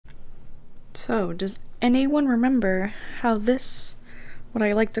So, does anyone remember how this, what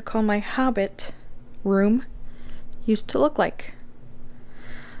I like to call my Hobbit room, used to look like?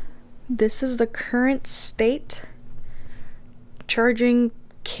 This is the current state. Charging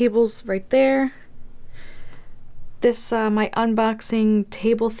cables right there. This, my unboxing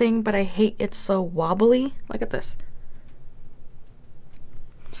table thing, but I hate it's so wobbly. Look at this.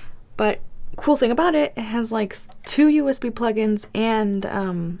 But cool thing about it, it has like 2 USB plugins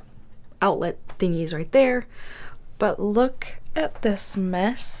and outlet thingies right there. But look at this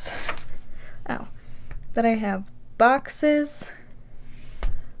mess. Oh, then I have boxes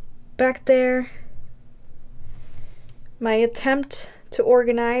back there. My attempt to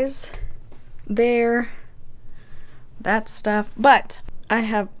organize there, that stuff. But I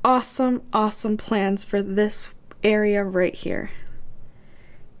have awesome plans for this area right here.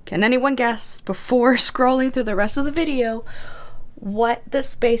 Can anyone guess, before scrolling through the rest of the video, what this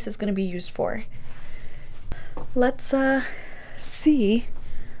space is going to be used for? Let's see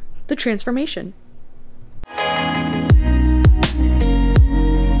the transformation.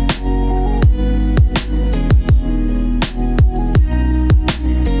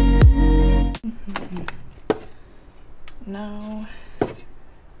 No.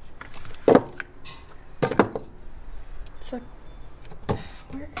 So,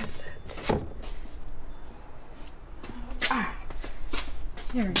 where is it? Ah,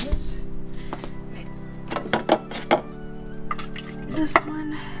 here it is. This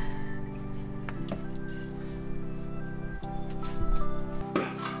one.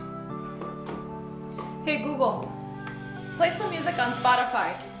 Hey Google, play some music on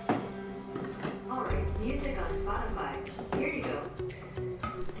Spotify. Alright, music on Spotify. Here you go.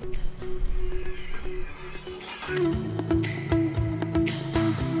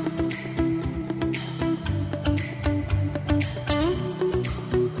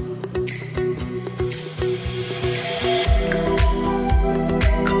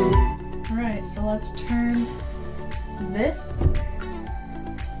 Alright, so let's turn this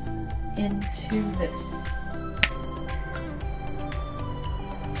into this.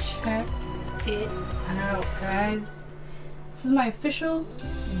 Check it out, guys. This is my official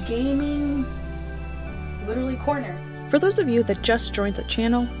gaming literally corner. For those of you that just joined the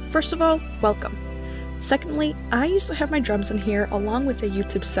channel, first of all, welcome. Secondly, I used to have my drums in here along with a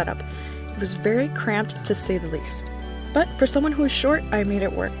YouTube setup. It was very cramped to say the least. But for someone who is short, I made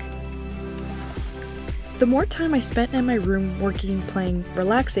it work. The more time I spent in my room working, playing,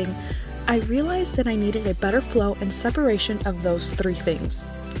 relaxing, I realized that I needed a better flow and separation of those 3 things.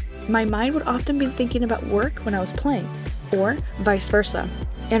 My mind would often be thinking about work when I was playing, or vice versa,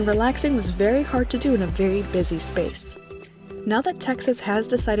 and relaxing was very hard to do in a very busy space. Now that Texas has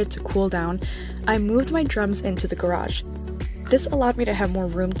decided to cool down, I moved my drums into the garage. This allowed me to have more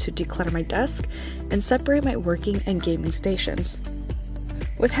room to declutter my desk and separate my working and gaming stations.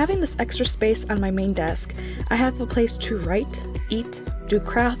 With having this extra space on my main desk, I have a place to write, eat, do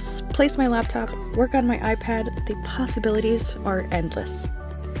crafts, place my laptop, work on my iPad. The possibilities are endless.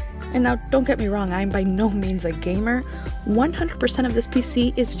 And now, don't get me wrong, I'm by no means a gamer. 100% of this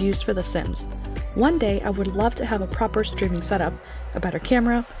PC is used for The Sims. One day, I would love to have a proper streaming setup, a better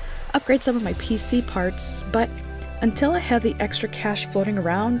camera, upgrade some of my PC parts, but until I have the extra cash floating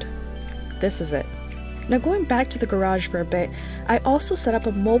around, this is it. Now, going back to the garage for a bit, I also set up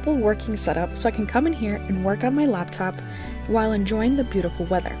a mobile working setup so I can come in here and work on my laptop while enjoying the beautiful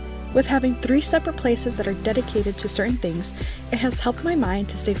weather. With having 3 separate places that are dedicated to certain things, it has helped my mind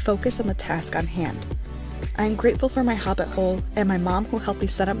to stay focused on the task on hand. I am grateful for my Hobbit hole and my mom who helped me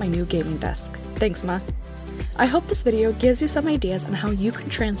set up my new gaming desk. Thanks, Ma. I hope this video gives you some ideas on how you can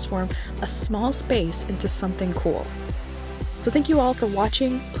transform a small space into something cool. So thank you all for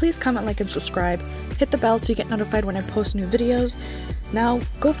watching. Please comment, like, and subscribe. Hit the bell so you get notified when I post new videos. Now,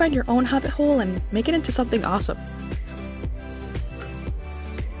 go find your own Hobbit hole and make it into something awesome.